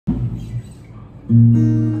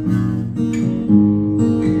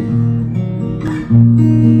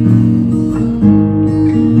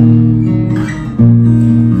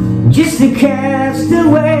Just a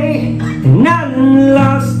castaway, and I'm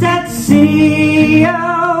lost at sea.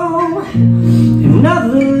 Oh,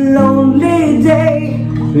 another lonely day,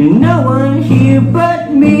 with no one here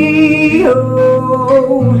but me.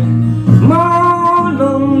 Oh, more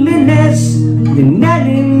loneliness than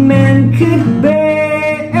any man could bear.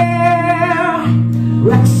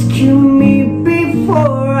 Rescue me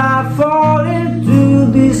before I fall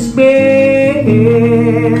into despair.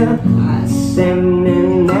 I send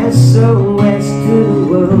an SOS to the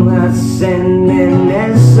world. I send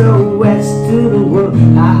an SOS to the world.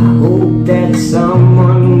 I hope that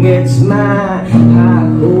someone gets mine. I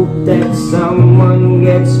hope that someone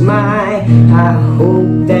gets mine. I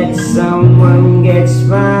hope that someone gets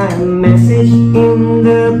my message in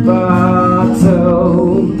the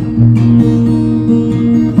bottle.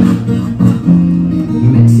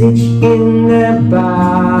 Message in the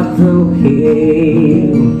bottle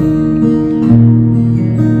here.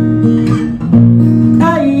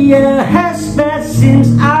 A year has passed since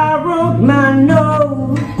I wrote my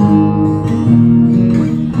note,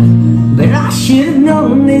 but I should have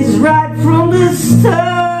known this right from the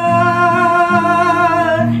start.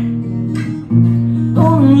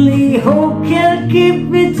 Only hope can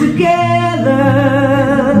keep it together.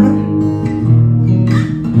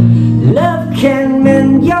 Love can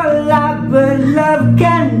mend your life, but love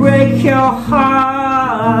can break your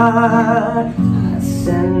heart. I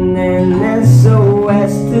send an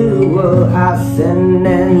SOS to the world. I send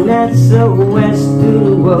an SOS to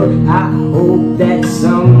the world. I hope that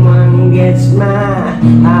someone gets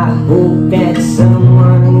mine. I hope that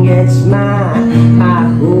someone gets mine. I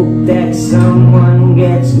hope that someone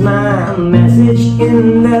gets my message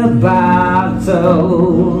in the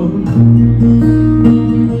bottle.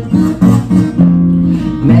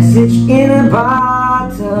 Message in a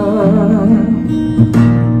bottle.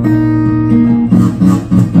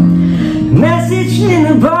 Message in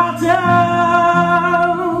a bottle.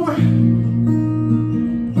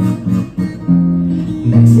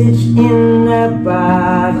 Message in a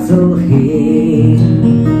bottle here.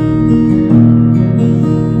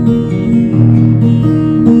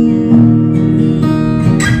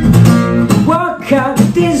 Woke up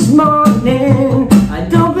this morning, I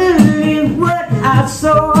don't believe what I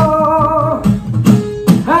saw.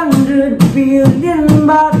 100 billion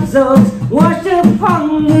bottles washed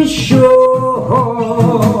upon the shore.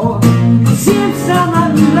 Seems I'm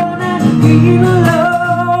alone and feel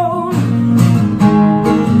alone.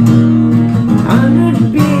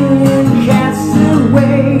 100 billion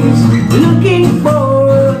castaways looking for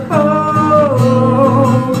a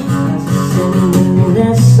home. I send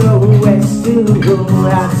an SOS to the world.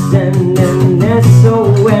 I send an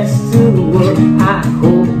SOS to the world. I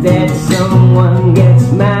hope that someone gets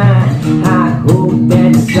mine. I hope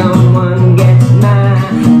that someone gets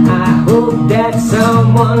mine. I hope that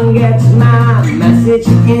someone gets mine.